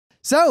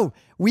So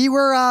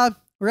we're at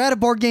a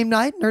board game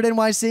night, Nerd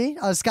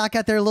NYC. Scott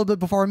got there a little bit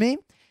before me,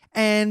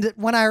 and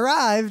when I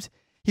arrived,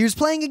 he was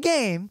playing a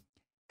game.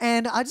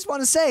 And I just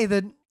want to say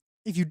that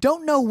if you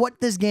don't know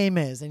what this game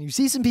is, and you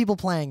see some people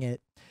playing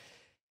it,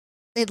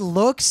 it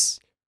looks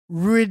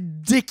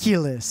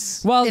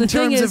ridiculous. Well, in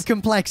terms of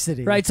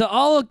complexity, right?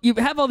 So you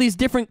have all these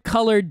different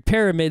colored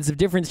pyramids of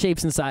different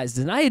shapes and sizes,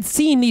 and I had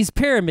seen these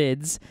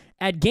pyramids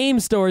at game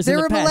stores in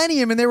the past. They were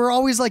Millennium, and they were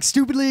always like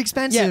stupidly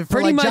expensive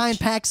for like giant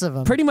packs of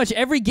them. Pretty much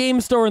every game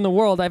store in the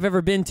world I've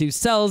ever been to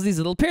sells these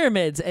little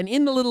pyramids, and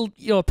in the little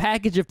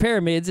package of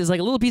pyramids is like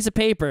a little piece of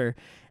paper.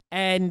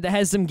 And that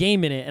has some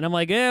game in it. And I'm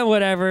like,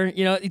 whatever.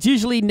 It's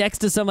usually next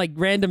to some like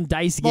random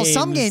dice games. Well,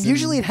 some game,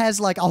 usually it has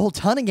like a whole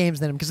ton of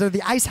games in them because they're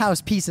the Ice House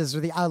pieces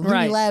or the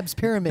Looney Labs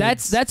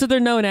pyramids. That's what they're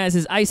known as,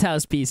 is Ice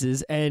House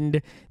pieces.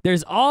 And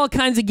there's all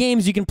kinds of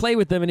games you can play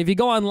with them. And if you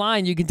go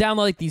online, you can download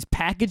like these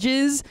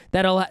packages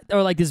or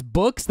like these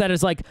books that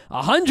is like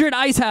 100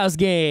 Ice House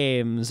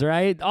games,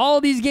 right? All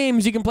these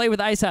games you can play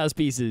with Ice House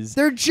pieces.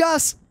 They're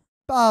just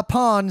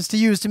pawns to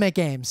use to make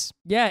games.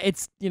 Yeah,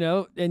 it's,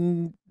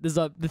 and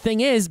the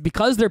thing is,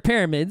 because they're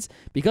pyramids,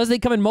 because they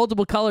come in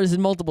multiple colors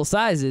and multiple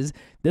sizes,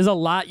 there's a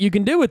lot you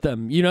can do with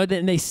them,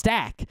 and they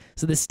stack.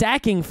 So the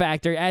stacking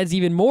factor adds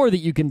even more that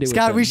you can do with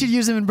them. Scott, we should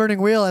use them in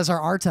Burning Wheel as our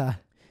Arta.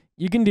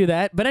 You can do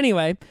that. But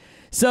anyway,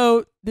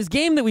 so this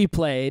game that we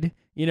played,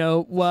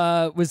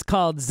 was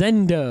called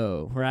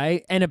Zendo,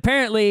 right? And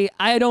apparently,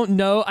 I don't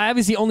know. I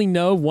obviously only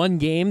know one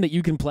game that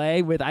you can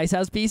play with Ice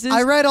House pieces.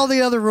 I read all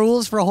the other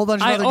rules for a whole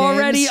bunch of other games. I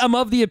already am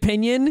of the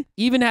opinion,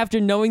 even after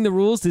knowing the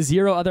rules to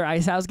 0 other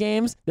Ice House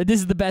games, that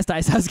this is the best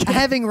Ice House game.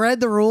 Having read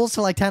the rules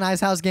to like 10 Ice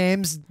House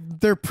games,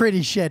 they're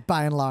pretty shit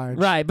by and large.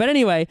 Right, but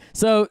anyway,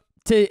 so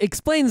to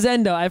explain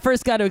Zendo, I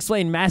first got to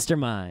explain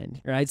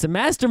Mastermind, right? So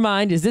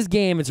Mastermind is this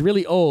game. It's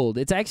really old.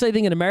 It's actually, I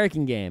think, an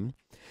American game.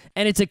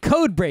 And it's a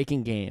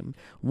code-breaking game.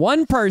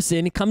 One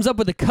person comes up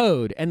with a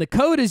code, and the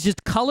code is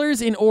just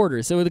colors in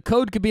order. So the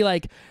code could be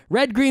like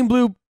red, green,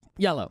 blue,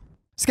 yellow.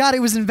 Scott,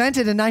 it was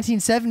invented in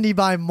 1970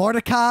 by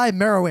Mordecai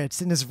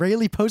Merowitz, an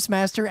Israeli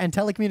postmaster and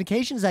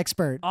telecommunications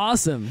expert.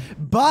 Awesome.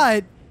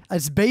 But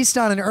it's based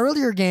on an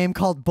earlier game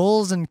called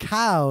Bulls and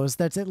Cows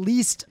that's at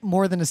least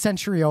more than a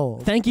century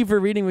old. Thank you for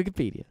reading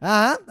Wikipedia.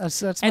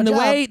 That's my and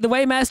job. the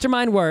way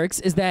Mastermind works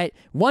is that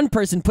one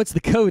person puts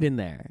the code in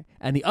there,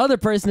 and the other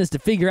person has to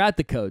figure out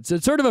the code. So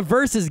it's sort of a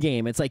versus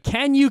game. It's like,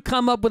 can you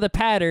come up with a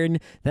pattern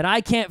that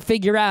I can't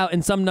figure out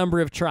in some number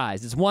of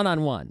tries? It's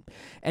one-on-one.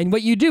 And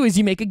what you do is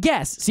you make a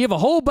guess. So you have a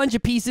whole bunch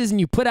of pieces,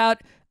 and you put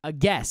out a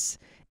guess.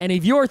 And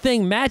if your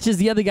thing matches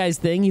the other guy's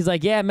thing, he's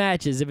like, yeah, it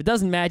matches. If it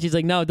doesn't match, he's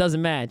like, no, it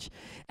doesn't match.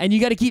 And you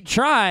got to keep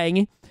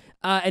trying.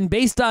 And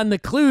based on the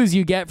clues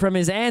you get from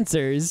his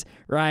answers,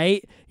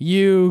 right,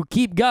 you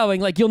keep going.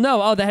 Like, you'll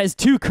know, oh, that has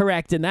 2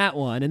 correct in that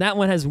one, and that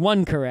one has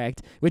 1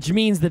 correct, which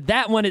means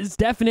that one is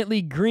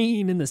definitely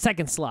green in the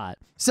second slot.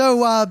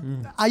 So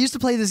I used to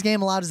play this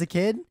game a lot as a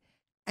kid,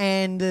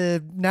 and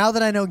now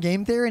that I know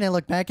game theory and I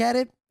look back at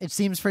it, it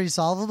seems pretty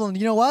solvable. And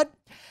you know what?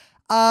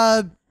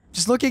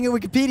 Just looking at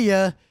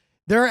Wikipedia,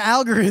 there are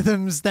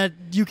algorithms that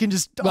you can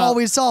just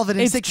always solve it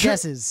in 6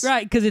 guesses.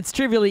 Right, because it's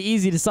trivially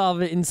easy to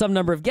solve it in some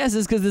number of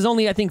guesses because there's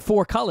only, I think,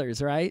 4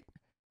 colors, right?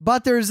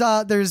 But there's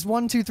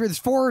 1, 2, 3, there's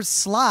 4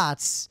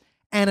 slots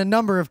and a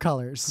number of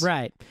colors.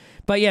 Right.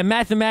 But yeah,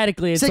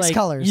 mathematically, it's 6 like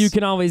colors. You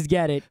can always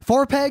get it.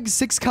 4 pegs,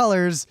 6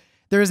 colors.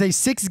 There is a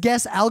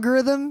 6-guess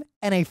algorithm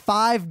and a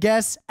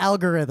 5-guess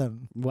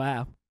algorithm.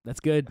 Wow,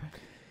 that's good.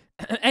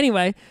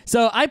 Anyway,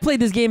 so I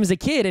played this game as a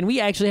kid, and we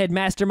actually had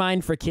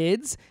Mastermind for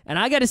Kids. And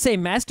I got to say,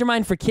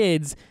 Mastermind for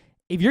Kids,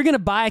 if you're going to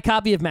buy a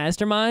copy of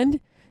Mastermind,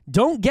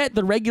 don't get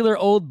the regular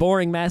old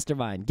boring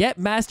Mastermind. Get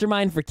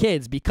Mastermind for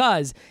Kids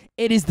because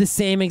it is the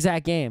same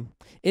exact game.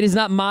 It is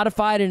not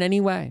modified in any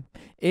way.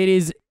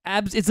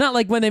 It's not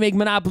like when they make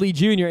Monopoly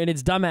Junior and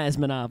it's dumbass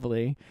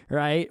Monopoly,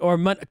 right? Or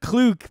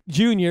Clue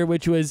Junior,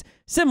 which was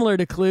similar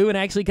to Clue and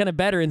actually kind of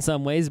better in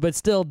some ways, but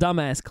still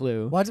dumbass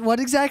Clue. What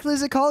exactly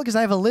is it called? Because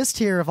I have a list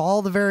here of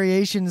all the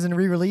variations and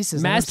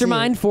re-releases.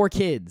 Mastermind for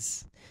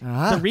Kids.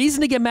 The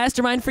reason to get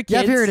Mastermind for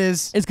Kids here it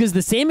is because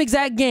the same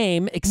exact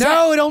game, except...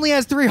 No, it only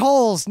has 3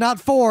 holes, not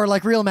 4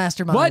 like real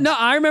Mastermind. What? No,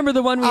 I remember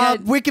the one we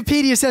had...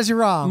 Wikipedia says you're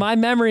wrong. My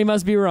memory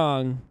must be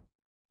wrong.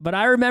 But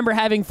I remember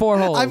having 4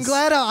 holes. I'm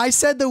glad I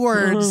said the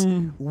words,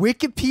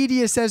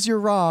 Wikipedia says you're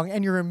wrong,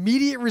 and your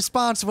immediate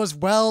response was,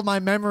 well, my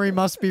memory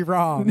must be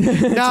wrong.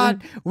 Not,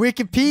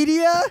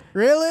 Wikipedia?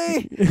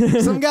 Really?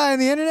 Some guy on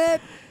the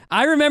internet?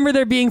 I remember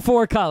there being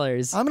 4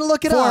 colors. I'm going to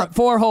look it up.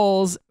 4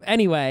 holes.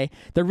 Anyway,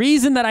 the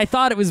reason that I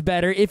thought it was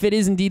better, if it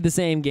is indeed the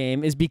same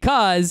game, is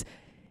because...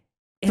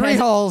 3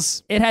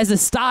 holes. It has a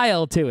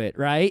style to it,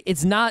 right?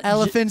 It's not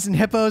elephants and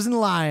hippos and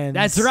lions.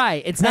 That's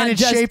right. It's not and it's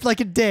just shaped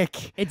like a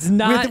dick. It's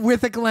not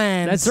with a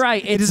gland. That's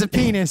right. It is a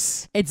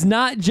penis. It's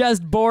not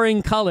just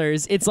boring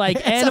colors. It's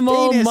like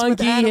animal,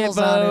 monkey,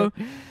 hippo,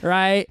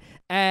 right?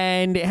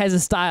 And it has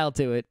a style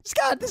to it.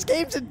 Scott, this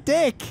game's a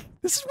dick.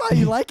 This is why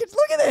you like it.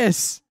 Look at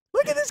this.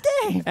 Look at this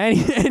game.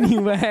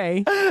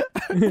 Anyway,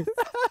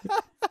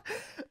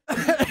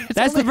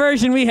 that's the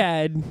version we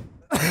had.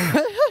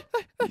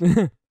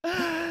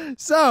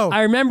 So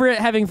I remember it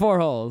having 4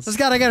 holes.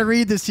 Scott, I got to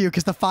read this to you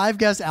because the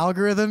 5-guess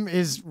algorithm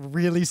is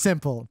really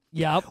simple.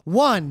 Yep.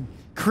 1,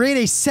 create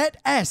a set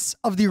S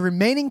of the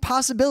remaining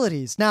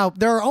possibilities. Now,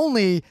 there are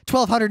only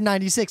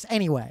 1,296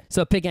 anyway.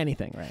 So pick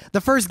anything, right?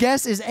 The first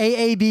guess is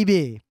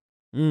AABB.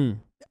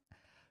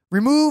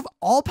 Remove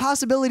all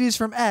possibilities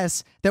from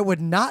S that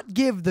would not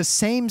give the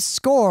same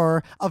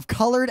score of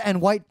colored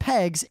and white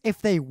pegs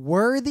if they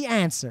were the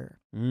answer.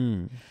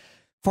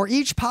 For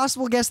each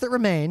possible guess that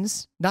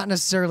remains, not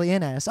necessarily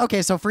in S.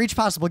 Okay, so for each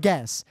possible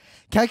guess,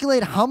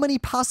 calculate how many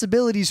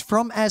possibilities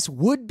from S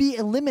would be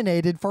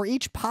eliminated for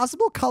each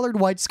possible colored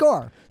white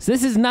score. So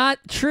this is not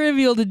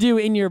trivial to do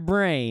in your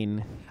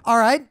brain. All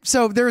right,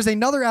 so there is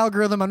another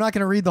algorithm, I'm not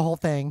going to read the whole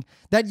thing,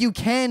 that you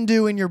can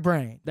do in your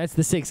brain. That's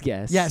the 6th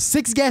guess. Yeah,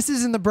 6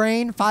 guesses in the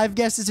brain, 5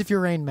 guesses if you're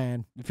Rain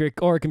Man.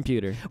 Or a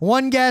computer.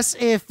 1 guess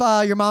if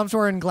your mom's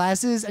wearing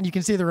glasses and you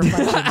can see the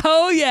reflection.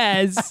 Oh,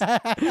 yes.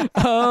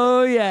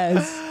 Oh,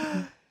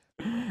 yes.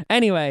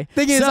 Anyway.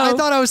 Thing is, I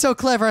thought I was so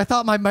clever. I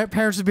thought my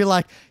parents would be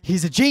like,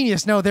 he's a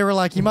genius. No, they were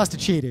like, you must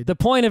have cheated. The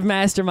point of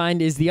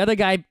Mastermind is the other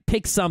guy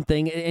picks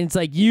something, and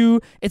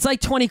it's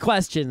like 20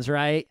 questions,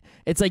 right?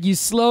 It's like you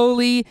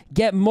slowly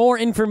get more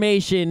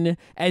information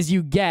as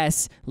you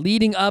guess,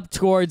 leading up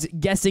towards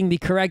guessing the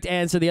correct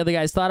answer the other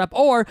guy's thought up,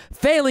 or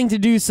failing to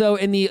do so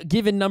in the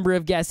given number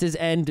of guesses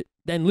and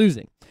then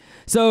losing.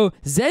 So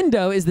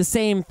Zendo is the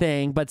same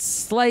thing, but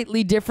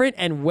slightly different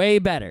and way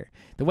better.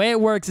 The way it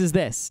works is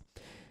this.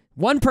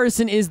 One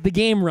person is the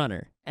game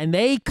runner, and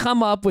they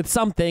come up with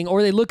something,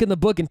 or they look in the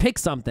book and pick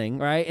something,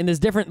 right? And there's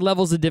different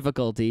levels of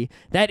difficulty.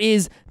 That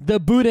is the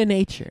Buddha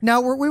nature.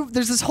 Now,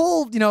 there's this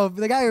whole,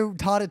 the guy who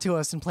taught it to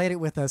us and played it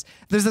with us,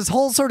 there's this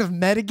whole sort of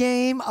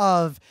metagame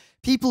of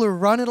people who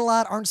run it a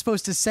lot aren't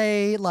supposed to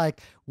say,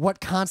 like, what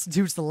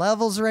constitutes the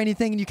levels or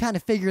anything, and you kind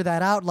of figure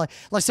that out. Like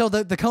so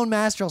the Cone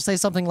Master will say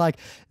something like,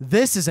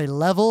 this is a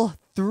level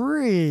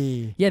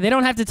 3. Yeah, they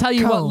don't have to tell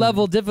you Cone. what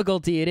level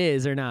difficulty it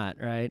is or not,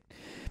 right?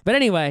 But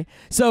anyway,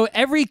 so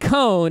every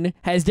cone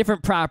has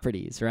different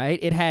properties, right?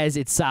 It has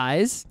its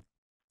size,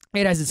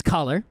 it has its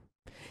color,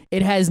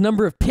 it has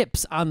number of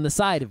pips on the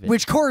side of it.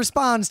 Which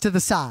corresponds to the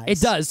size.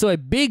 It does. So a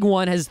big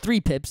one has 3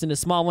 pips, and a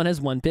small one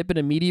has 1 pip, and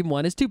a medium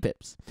one has 2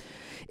 pips.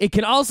 It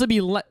can also be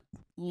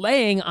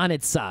laying on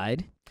its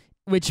side,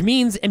 which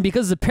means, and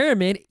because it's a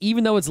pyramid,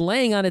 even though it's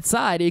laying on its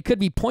side, it could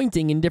be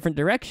pointing in different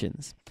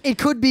directions. It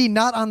could be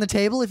not on the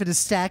table if it is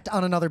stacked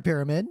on another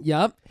pyramid.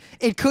 Yup.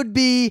 It could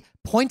be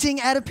pointing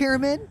at a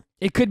pyramid.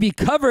 It could be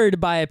covered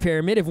by a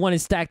pyramid if one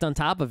is stacked on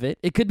top of it.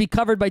 It could be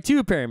covered by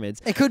 2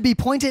 pyramids. It could be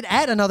pointed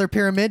at another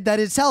pyramid that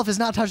itself is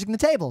not touching the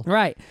table.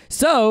 Right.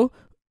 So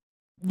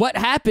what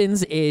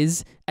happens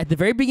is, at the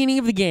very beginning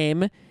of the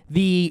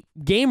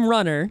game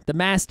runner, the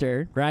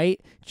master, right,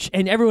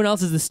 and everyone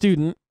else is the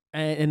student,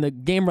 and the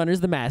game runner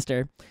is the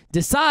master,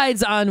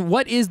 decides on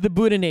what is the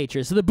Buddha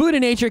nature. So the Buddha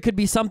nature could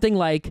be something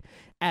like,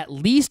 at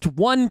least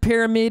 1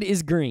 pyramid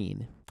is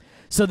green.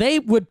 So they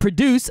would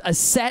produce a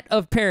set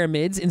of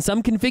pyramids in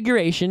some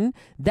configuration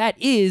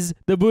that is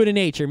the Buddha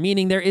nature,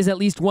 meaning there is at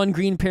least 1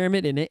 green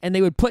pyramid in it, and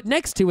they would put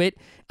next to it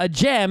a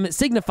gem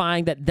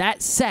signifying that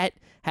that set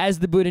has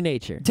the Buddha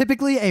nature.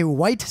 Typically a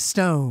white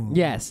stone.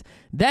 Yes.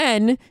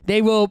 Then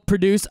they will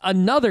produce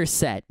another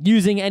set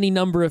using any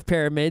number of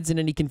pyramids in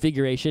any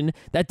configuration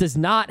that does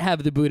not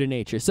have the Buddha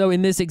nature. So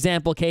in this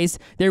example case,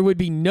 there would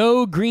be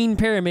no green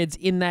pyramids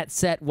in that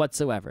set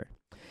whatsoever.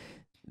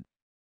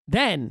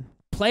 Then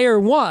player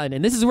 1,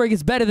 and this is where it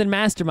gets better than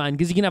Mastermind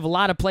because you can have a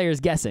lot of players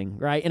guessing,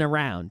 right, in a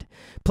round.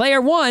 Player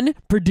 1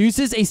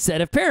 produces a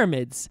set of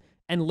pyramids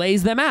and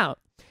lays them out.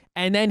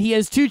 And then he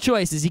has 2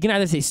 choices. He can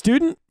either say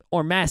student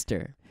or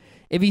master.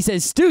 If he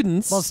says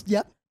students,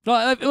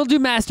 well, we'll do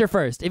master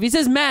first. If he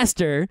says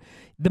master,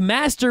 the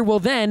master will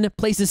then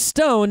place a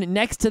stone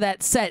next to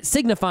that set,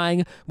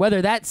 signifying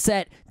whether that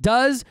set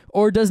does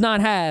or does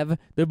not have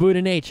the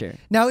Buddha nature.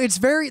 Now,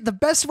 the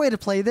best way to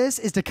play this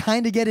is to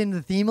kind of get into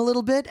the theme a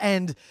little bit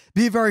and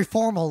be very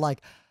formal,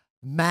 like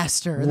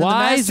master.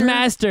 Wise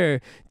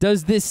master,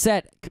 does this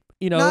set,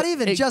 not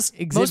even just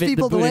most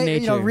people, the way,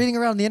 reading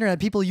around the internet,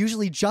 people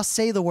usually just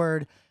say the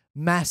word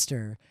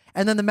master.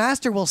 And then the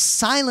master will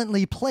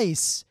silently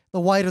place the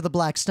white or the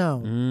black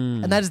stone.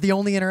 And that is the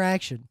only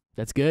interaction.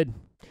 That's good.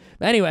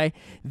 Anyway,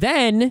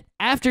 then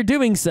after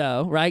doing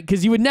so, right,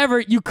 because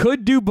you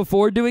could do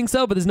before doing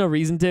so, but there's no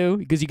reason to,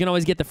 because you can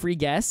always get the free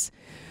guess.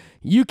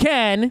 You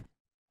can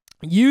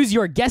use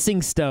your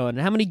guessing stone.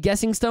 How many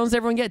guessing stones does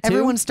everyone get? 2?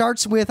 Everyone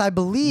starts with, I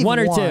believe, 1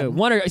 or 2.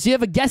 So you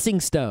have a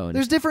guessing stone.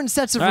 There's different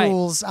sets of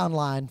rules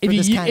online for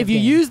this kind of game. If you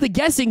use the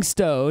guessing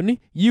stone,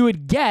 you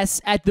would guess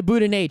at the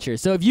Buddha nature.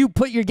 So if you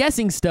put your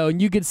guessing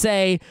stone, you could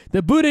say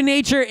the Buddha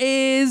nature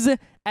is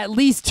at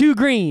least 2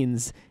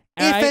 greens.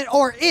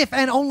 If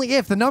and only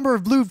if the number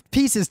of blue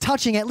pieces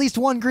touching at least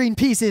 1 green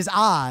piece is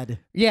odd.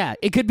 Yeah,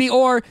 it could be,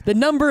 or the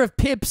number of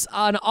pips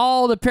on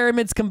all the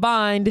pyramids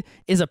combined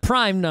is a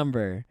prime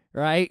number,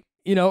 right?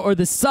 Or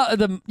the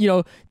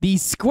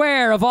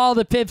square of all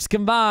the pips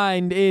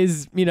combined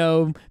is,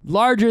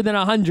 larger than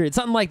 100,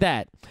 something like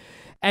that.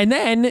 And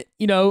then,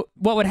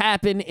 what would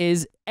happen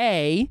is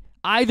A,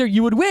 either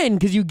you would win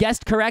because you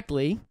guessed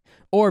correctly,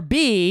 or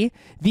B,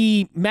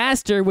 the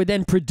master would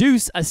then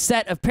produce a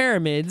set of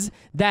pyramids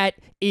that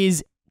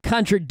is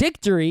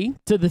contradictory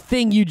to the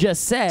thing you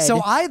just said.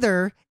 So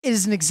either it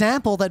is an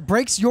example that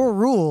breaks your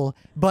rule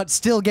but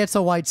still gets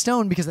a white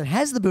stone because it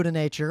has the Buddha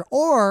nature,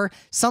 or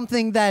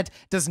something that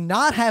does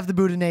not have the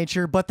Buddha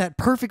nature but that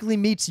perfectly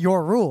meets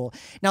your rule.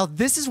 Now,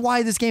 this is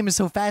why this game is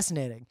so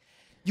fascinating.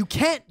 You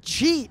can't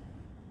cheat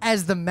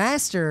as the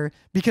master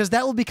because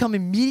that will become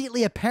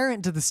immediately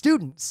apparent to the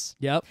students.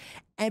 Yep.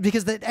 And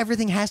because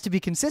everything has to be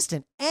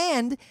consistent.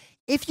 And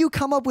if you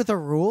come up with a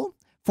rule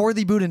for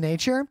the Buddha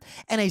nature,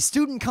 and a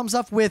student comes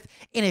up with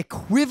an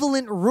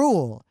equivalent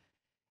rule,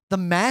 the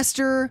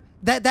master,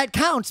 that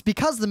counts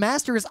because the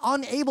master is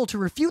unable to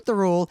refute the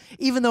rule,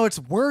 even though it's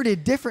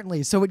worded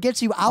differently. So it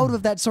gets you out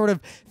of that sort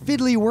of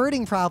fiddly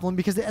wording problem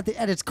because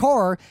at its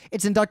core,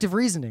 it's inductive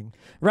reasoning.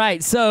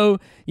 Right. So,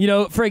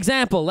 for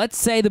example, let's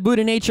say the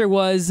Buddha nature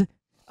was,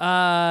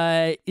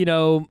 I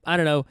don't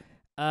know,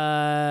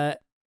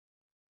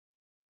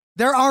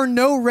 there are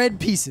no red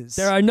pieces.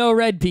 There are no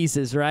red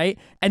pieces, right?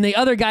 And the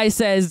other guy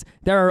says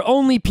there are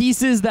only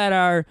pieces that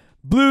are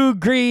blue,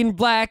 green,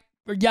 black,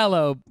 or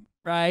yellow,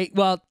 right?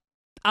 Well,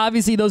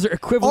 obviously those are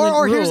equivalent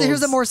rules. Or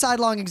here's a more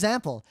sidelong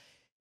example.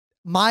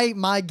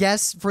 My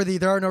guess for the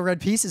there are no red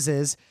pieces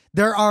is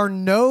there are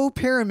no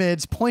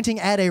pyramids pointing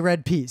at a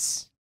red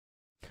piece.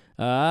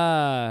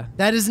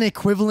 That is an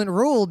equivalent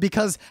rule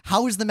because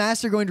how is the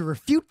master going to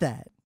refute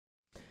that?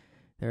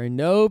 There are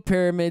no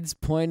pyramids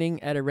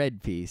pointing at a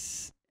red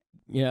piece.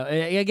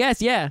 I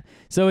guess, yeah.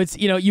 So it's,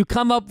 you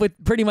come up with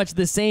pretty much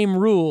the same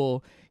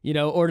rule,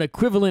 or an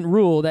equivalent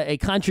rule that a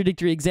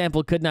contradictory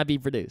example could not be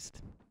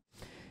produced.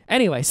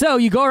 Anyway, so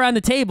you go around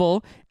the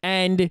table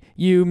and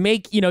you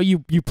make,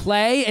 you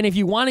play, and if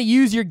you want to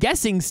use your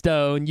guessing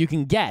stone, you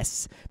can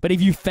guess. But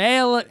if you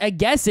fail at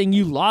guessing,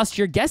 you lost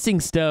your guessing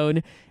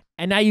stone,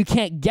 and now you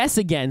can't guess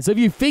again. So if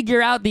you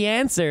figure out the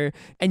answer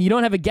and you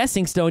don't have a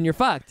guessing stone, you're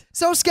fucked.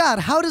 So, Scott,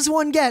 how does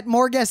one get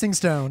more guessing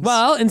stones?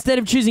 Well, instead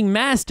of choosing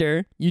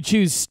master, you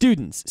choose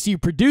students. So you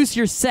produce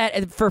your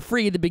set for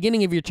free at the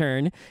beginning of your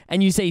turn,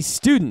 and you say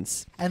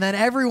students. And then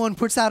everyone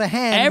puts out a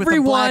hand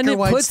Everyone with a black or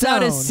white puts stone.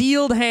 out a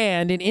sealed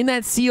hand, and in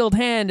that sealed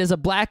hand is a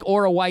black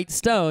or a white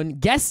stone.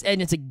 Guess,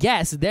 and it's a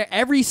guess.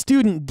 Every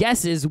student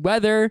guesses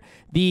whether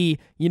the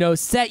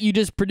set you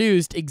just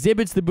produced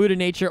exhibits the Buddha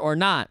nature or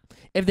not.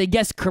 If they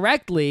guess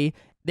correctly,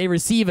 they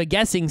receive a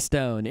guessing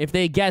stone. If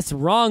they guess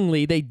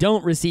wrongly, they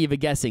don't receive a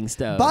guessing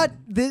stone. But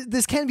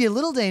this can be a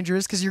little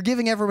dangerous because you're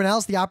giving everyone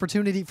else the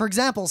opportunity. For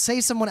example,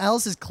 say someone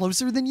else is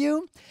closer than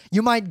you,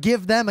 you might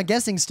give them a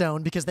guessing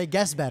stone because they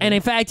guess better. And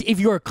in fact, if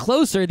you're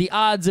closer, the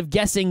odds of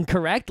guessing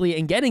correctly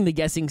and getting the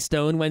guessing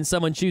stone when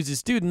someone chooses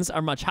students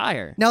are much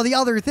higher. Now, the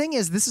other thing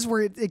is, this is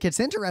where it gets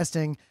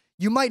interesting.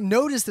 You might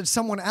notice that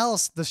someone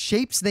else, the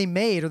shapes they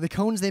made or the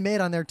cones they made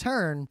on their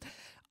turn,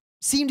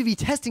 seem to be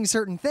testing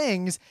certain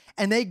things,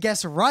 and they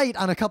guess right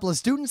on a couple of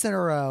students in a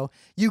row.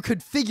 You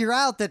could figure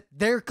out that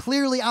they're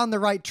clearly on the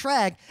right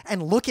track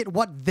and look at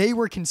what they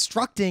were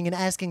constructing and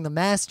asking the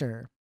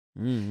master.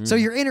 Mm-hmm. So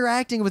you're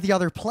interacting with the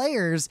other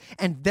players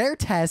and their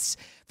tests.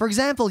 For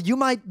example, you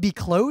might be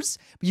close,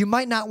 but you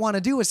might not want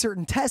to do a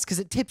certain test because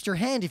it tips your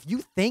hand. If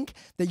you think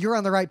that you're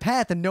on the right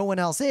path and no one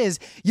else is,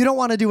 you don't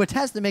want to do a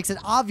test that makes it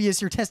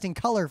obvious you're testing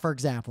color, for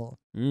example.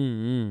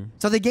 Mm-hmm.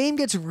 So the game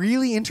gets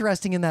really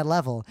interesting in that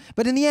level.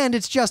 But in the end,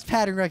 it's just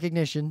pattern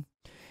recognition.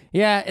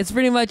 Yeah, it's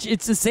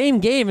the same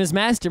game as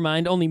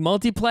Mastermind, only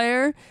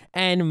multiplayer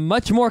and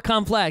much more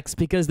complex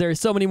because there are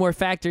so many more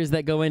factors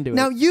that go into it.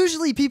 Now,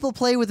 usually people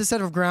play with a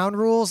set of ground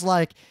rules,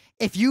 like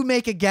if you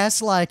make a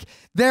guess like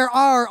there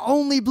are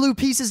only blue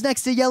pieces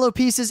next to yellow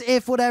pieces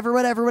if whatever,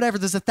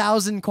 there's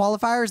 1,000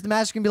 qualifiers, the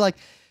master can be like,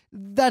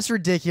 that's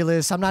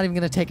ridiculous. I'm not even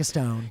going to take a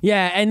stone.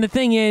 Yeah, and the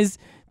thing is,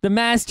 the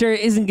master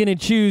isn't going to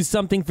choose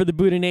something for the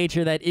Buddha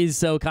nature that is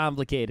so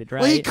complicated,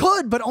 right? Well, he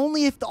could, but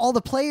only if all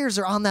the players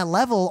are on that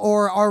level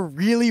or are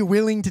really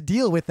willing to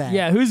deal with that.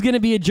 Yeah, who's going to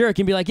be a jerk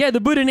and be like, yeah,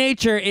 the Buddha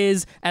nature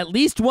is at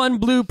least one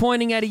blue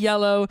pointing at a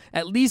yellow,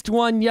 at least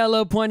one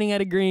yellow pointing at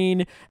a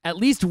green, at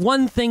least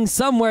one thing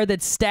somewhere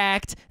that's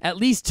stacked, at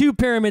least 2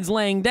 pyramids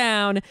laying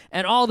down,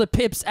 and all the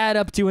pips add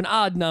up to an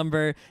odd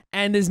number,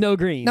 and there's no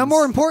greens. Now,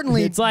 more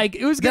importantly, it's like,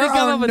 who's going to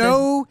come up with there are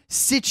no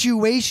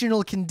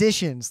situational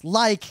conditions,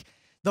 like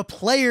the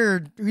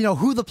player,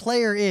 who the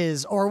player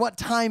is or what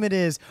time it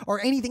is or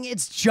anything.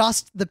 It's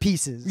just the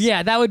pieces.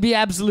 Yeah, that would be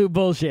absolute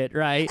bullshit,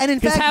 right? And in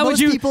fact,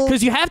 people...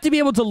 Because you have to be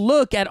able to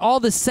look at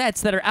all the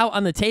sets that are out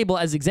on the table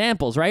as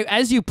examples, right?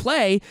 As you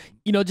play,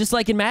 just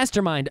like in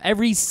Mastermind,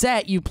 every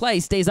set you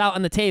play stays out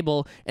on the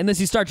table unless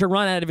you start to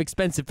run out of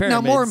expensive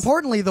pyramids. Now, more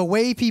importantly, the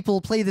way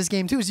people play this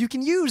game, too, is you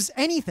can use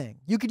anything.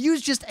 You could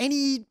use just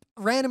any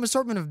random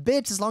assortment of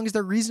bits as long as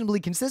they're reasonably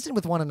consistent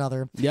with one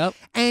another. Yep.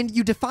 And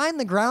you define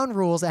the ground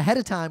rules ahead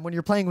of time when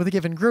you're playing with a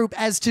given group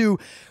as to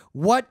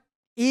what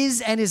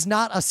is and is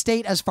not a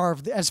state as far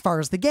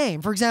as the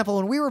game. For example,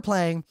 when we were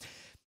playing,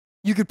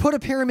 you could put a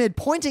pyramid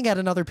pointing at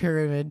another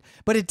pyramid,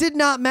 but it did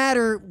not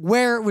matter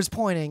where it was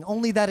pointing,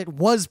 only that it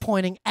was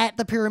pointing at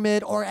the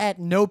pyramid or at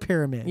no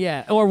pyramid.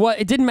 Yeah, or what?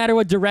 It didn't matter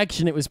what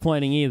direction it was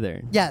pointing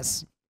either.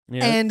 Yes.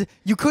 Yeah. And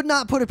you could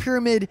not put a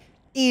pyramid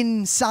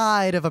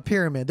inside of a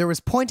pyramid. There was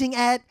pointing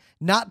at,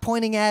 not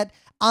pointing at,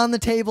 on the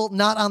table,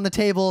 not on the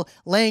table,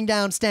 laying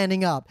down,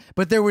 standing up.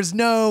 But there was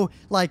no,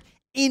 like,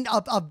 in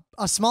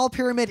a small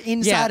pyramid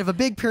inside of a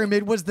big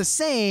pyramid was the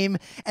same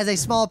as a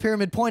small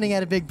pyramid pointing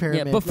at a big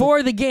pyramid. Yeah,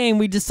 before the game,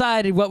 we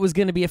decided what was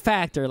going to be a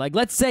factor. Like,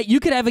 let's say you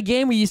could have a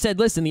game where you said,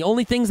 listen, the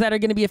only things that are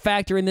going to be a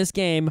factor in this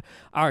game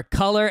are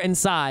color and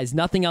size.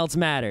 Nothing else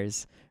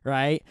matters,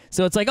 right?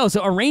 So it's like, oh,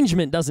 so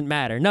arrangement doesn't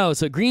matter. No,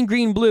 so green,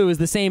 green, blue is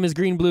the same as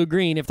green, blue,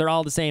 green if they're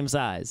all the same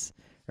size.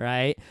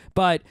 Right?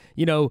 But,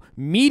 you know,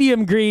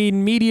 medium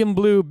green, medium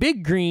blue,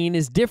 big green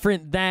is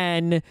different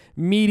than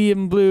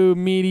medium blue,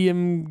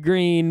 medium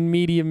green,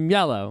 medium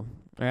yellow.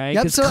 Right?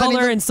 Because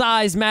color and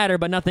size matter,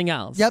 but nothing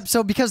else. Yep.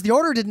 So because the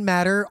order didn't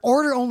matter,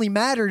 order only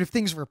mattered if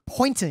things were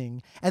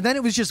pointing, and then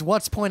it was just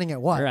what's pointing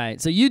at what. Right.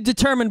 So you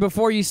determine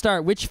before you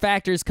start which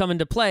factors come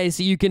into play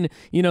so you can,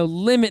 you know,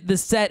 limit the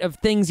set of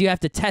things you have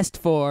to test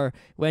for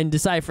when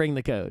deciphering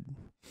the code.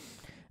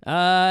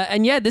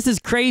 And yeah, this is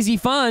crazy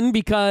fun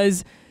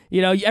because,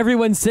 you know,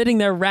 everyone's sitting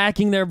there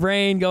racking their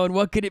brain going,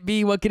 what could it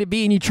be? What could it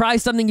be? And you try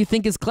something you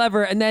think is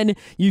clever, and then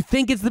you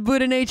think it's the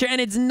Buddha nature,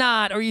 and it's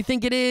not. Or you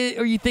think it is,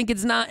 or you think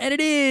it's not, and it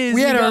is. We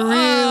had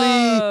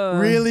a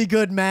really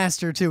good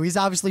master, too. He's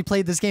obviously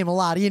played this game a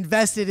lot. He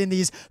invested in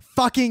these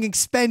fucking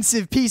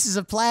expensive pieces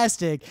of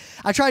plastic.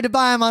 I tried to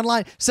buy them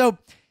online. So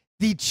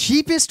the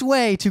cheapest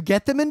way to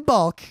get them in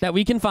bulk that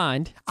we can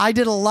find. I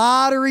did a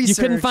lot of research.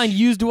 You couldn't find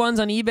used ones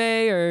on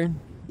eBay or...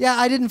 Yeah,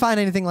 I didn't find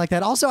anything like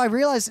that. Also, I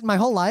realized my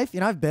whole life,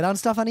 you know, I've bid on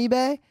stuff on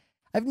eBay.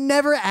 I've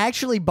never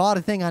actually bought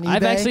a thing on eBay.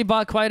 I've actually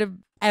bought quite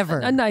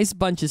a nice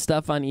bunch of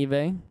stuff on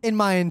eBay. In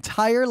my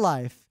entire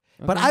life.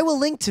 Okay. But I will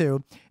link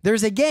to,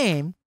 there's a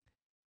game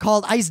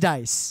called Ice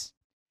Dice.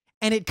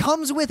 And it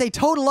comes with a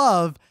total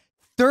of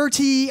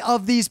 30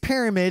 of these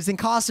pyramids and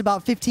costs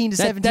about $15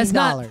 to $17. That's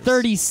not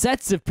 30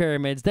 sets of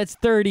pyramids. That's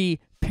 30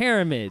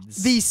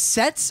 pyramids. The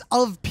sets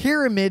of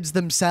pyramids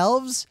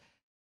themselves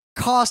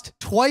cost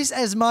twice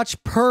as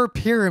much per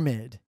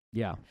pyramid.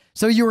 Yeah.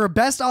 So you were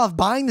best off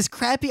buying this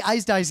crappy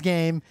Ice Dice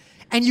game,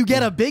 and you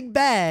get a big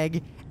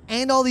bag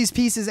and all these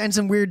pieces and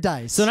some weird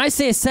dice. So when I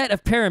say a set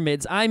of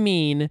pyramids, I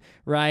mean,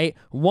 right,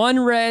 one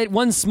red,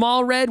 one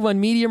small red,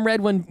 one medium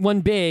red, one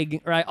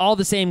big, right, all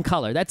the same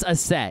color. That's a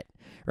set,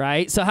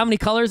 right? So how many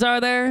colors are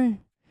there?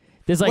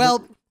 There's like...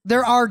 Well,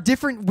 there are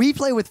different... We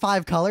play with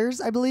 5 colors,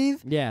 I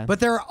believe. Yeah.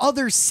 But there are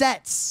other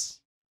sets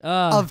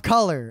of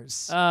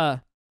colors.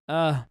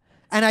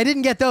 And I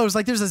didn't get those.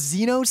 Like, there's a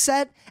Zeno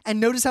set, and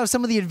notice how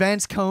some of the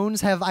advanced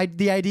cones have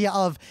the idea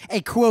of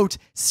a, quote,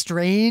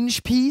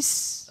 strange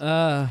piece.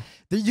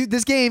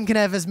 This game can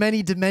have as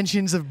many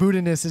dimensions of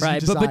Buddha-ness as you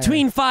desire. But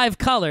between 5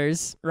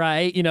 colors,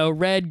 right, you know,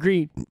 red,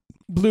 green,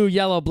 blue,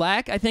 yellow,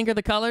 black, I think are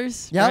the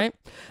colors, yep.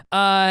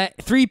 Right?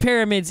 3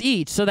 pyramids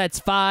each, so that's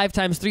 5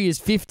 times 3 is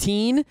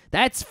 15.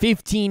 That's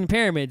 15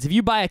 pyramids. If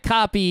you buy a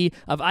copy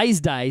of Ice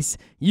Dice,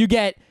 you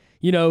get,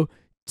 you know,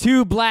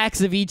 2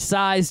 blacks of each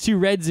size, 2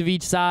 reds of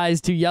each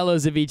size, 2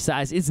 yellows of each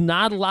size. It's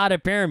not a lot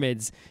of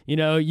pyramids. You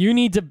know, you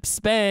need to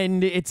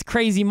spend, it's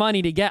crazy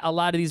money to get a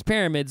lot of these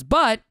pyramids.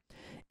 But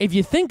if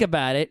you think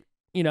about it,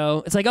 you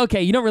know, it's like,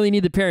 okay, you don't really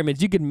need the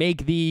pyramids. You could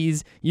make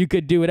these, you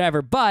could do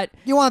whatever, but...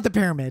 You want the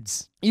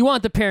pyramids. You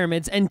want the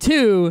pyramids. And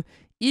 2,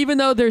 even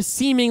though they're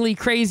seemingly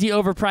crazy,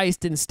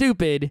 overpriced, and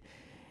stupid,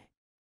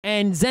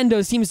 and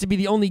Zendo seems to be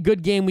the only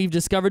good game we've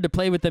discovered to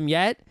play with them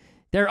yet,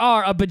 there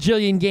are a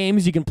bajillion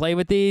games you can play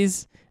with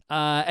these.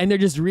 And they're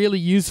just really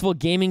useful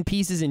gaming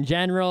pieces in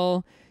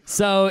general.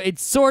 So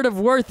it's sort of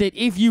worth it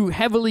if you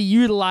heavily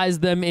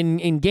utilize them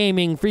in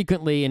gaming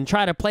frequently and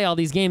try to play all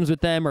these games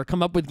with them or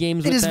come up with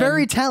games with them. It is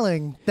very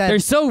telling that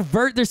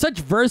they're such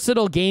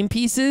versatile game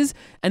pieces,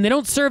 and they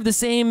don't serve the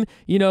same,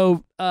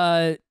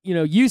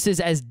 uses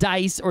as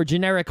dice or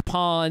generic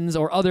pawns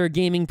or other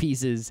gaming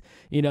pieces.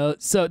 You know,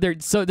 so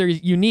they're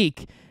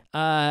unique.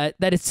 That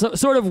it's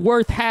sort of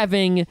worth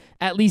having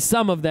at least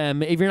some of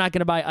them if you're not going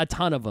to buy a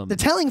ton of them. The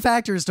telling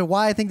factor as to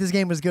why I think this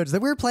game was good is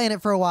that we were playing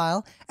it for a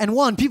while, and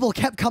people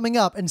kept coming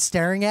up and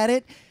staring at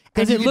it,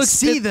 and you could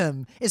see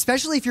them,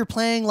 especially if you're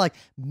playing like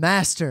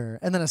Master,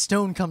 and then a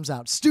stone comes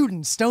out.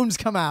 Student, stones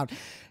come out.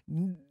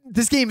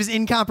 This game is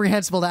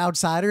incomprehensible to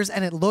outsiders,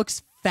 and it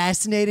looks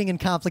fascinating and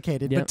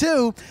complicated. Yep. But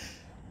 2,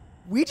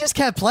 we just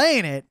kept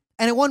playing it,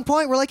 and at one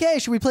point we're like, hey,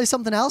 should we play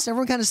something else?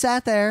 Everyone kind of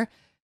sat there.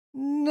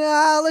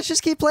 No, let's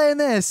just keep playing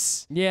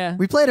this. Yeah.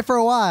 We played it for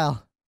a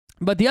while.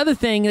 But the other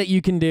thing that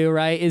you can do,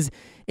 right, is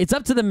it's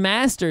up to the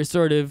master,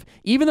 sort of,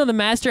 even though the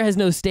master has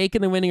no stake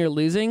in the winning or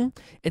losing,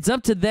 it's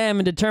up to them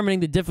in determining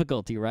the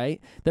difficulty,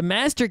 right? The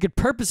master could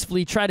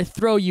purposefully try to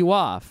throw you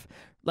off.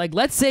 Like,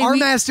 let's say our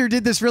master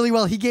did this really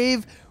well. He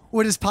gave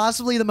what is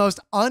possibly the most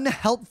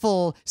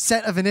unhelpful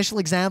set of initial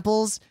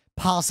examples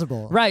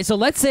possible. Right, so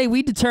let's say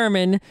we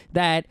determine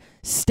that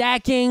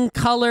stacking,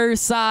 color,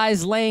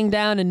 size, laying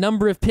down, and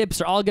number of pips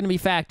are all going to be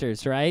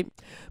factors, right?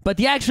 But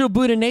the actual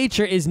Buddha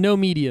nature is no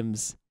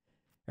mediums,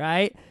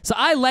 right? So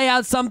I lay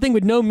out something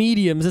with no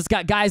mediums. It's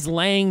got guys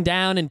laying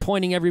down and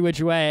pointing every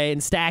which way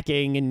and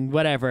stacking and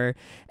whatever.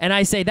 And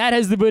I say that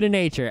has the Buddha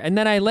nature. And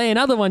then I lay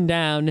another one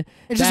down.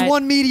 It's just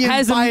one medium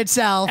by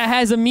itself. It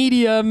has a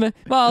medium.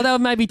 Well, that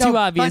might be too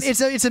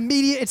obvious. It's a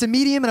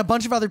medium and a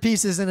bunch of other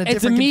pieces in a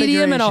different configuration. It's a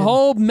medium and a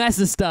whole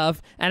mess of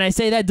stuff. And I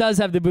say that does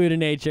have the Buddha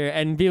nature.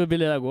 And people be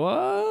like,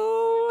 whoa.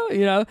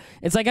 You know,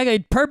 it's like I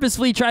could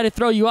purposefully try to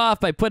throw you off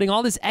by putting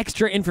all this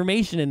extra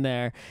information in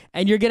there.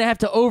 And you're going to have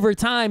to, over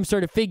time,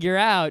 sort of figure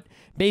out,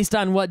 based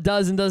on what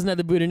does and doesn't have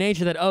the Buddha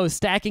nature, that, oh,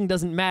 stacking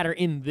doesn't matter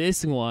in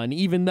this one,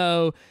 even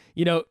though,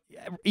 you know,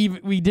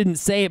 we didn't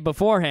say it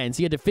beforehand. So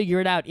you had to figure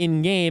it out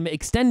in-game,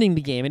 extending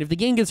the game. And if the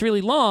game gets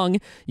really long,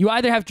 you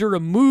either have to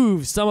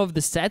remove some of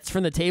the sets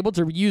from the table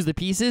to reuse the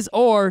pieces,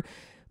 or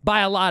buy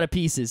a lot of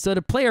pieces. So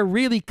to play a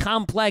really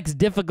complex,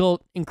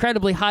 difficult,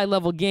 incredibly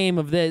high-level game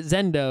of the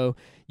Zendo,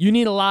 you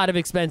need a lot of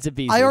expensive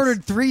pieces. I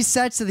ordered 3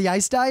 sets of the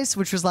ice dice,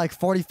 which was like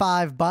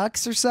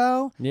 $45 or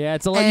so. Yeah,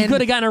 it's a lot. You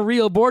could have gotten a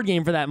real board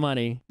game for that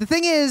money. The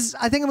thing is,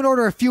 I think I'm going to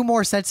order a few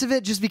more sets of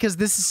it just because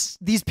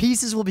these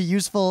pieces will be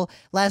useful,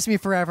 last me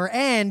forever,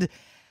 and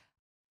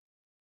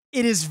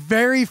it is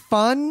very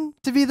fun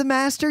to be the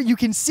master. You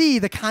can see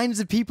the kinds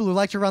of people who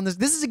like to run this.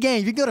 This is a game.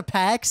 You can go to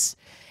PAX,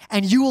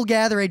 and you will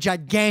gather a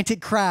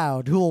gigantic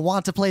crowd who will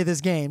want to play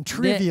this game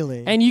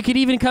trivially. And you could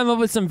even come up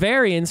with some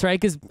variants, right?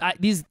 Because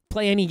these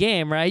play any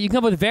game, right? You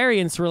come up with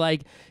variants where,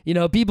 like, you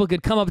know, people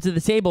could come up to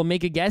the table,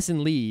 make a guess,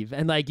 and leave.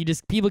 And, like,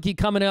 people keep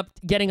coming up,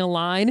 getting a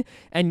line,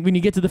 and when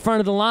you get to the front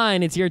of the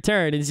line, it's your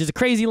turn. It's just a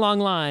crazy long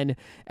line,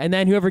 and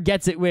then whoever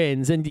gets it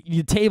wins. And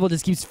your table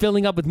just keeps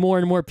filling up with more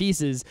and more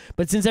pieces.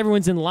 But since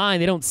everyone's in line,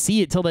 they don't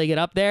see it till they get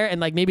up there,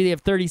 and, like, maybe they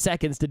have 30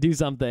 seconds to do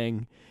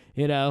something,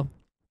 you know?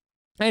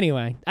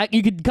 Anyway,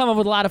 you could come up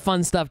with a lot of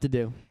fun stuff to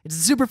do. It's a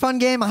super fun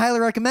game. I highly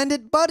recommend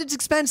it, but it's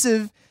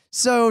expensive.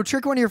 So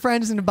trick one of your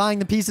friends into buying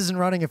the pieces and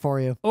running it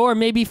for you. Or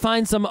maybe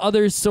find some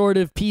other sort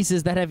of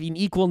pieces that have an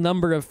equal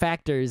number of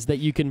factors that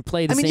you can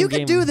play the same game. I mean, you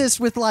could do this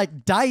with,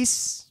 like,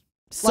 dice.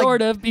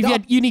 Sort of.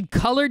 You need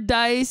colored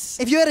dice.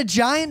 If you had a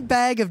giant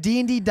bag of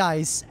D&D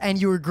dice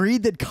and you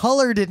agreed that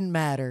color didn't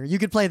matter, you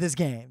could play this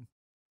game.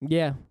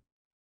 Yeah.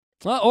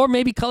 Well, or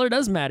maybe color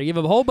does matter. You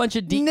have a whole bunch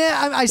of...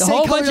 I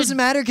say color doesn't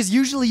matter because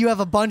usually you have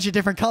a bunch of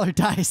different colored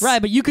dice.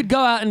 Right, but you could go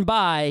out and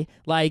buy,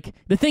 like...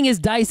 The thing is,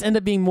 dice end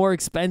up being more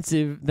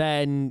expensive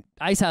than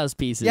Ice House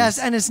pieces. Yes,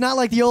 and it's not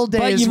like the old days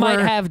but you where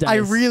might have dice. I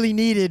really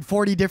needed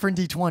 40 different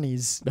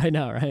D20s. I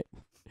know, right?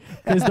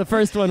 Because the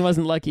first one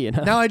wasn't lucky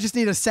enough. Now I just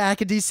need a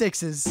sack of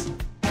D6s.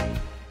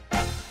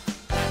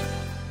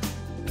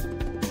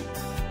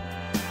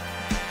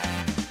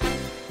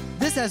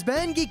 This has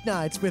been Geek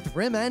Nights with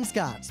Rim and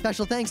Scott.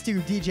 Special thanks to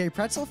DJ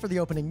Pretzel for the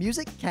opening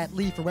music, Kat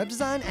Lee for web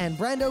design, and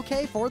Brando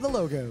K for the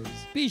logos.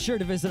 Be sure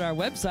to visit our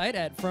website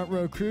at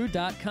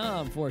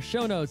frontrowcrew.com for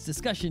show notes,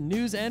 discussion,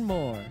 news, and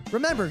more.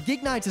 Remember,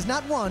 Geek Nights is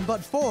not 1,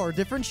 but 4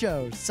 different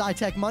shows.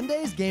 Sci-Tech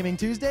Mondays, Gaming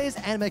Tuesdays,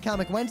 Anime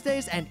Comic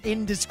Wednesdays, and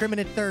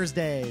Indiscriminate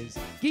Thursdays.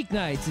 Geek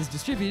Nights is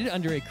distributed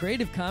under a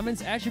Creative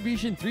Commons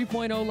Attribution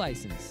 3.0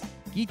 license.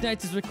 Geek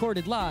Nights is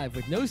recorded live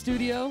with no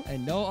studio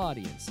and no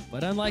audience.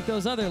 But unlike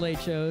those other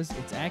late shows,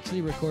 it's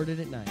actually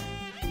recorded at night.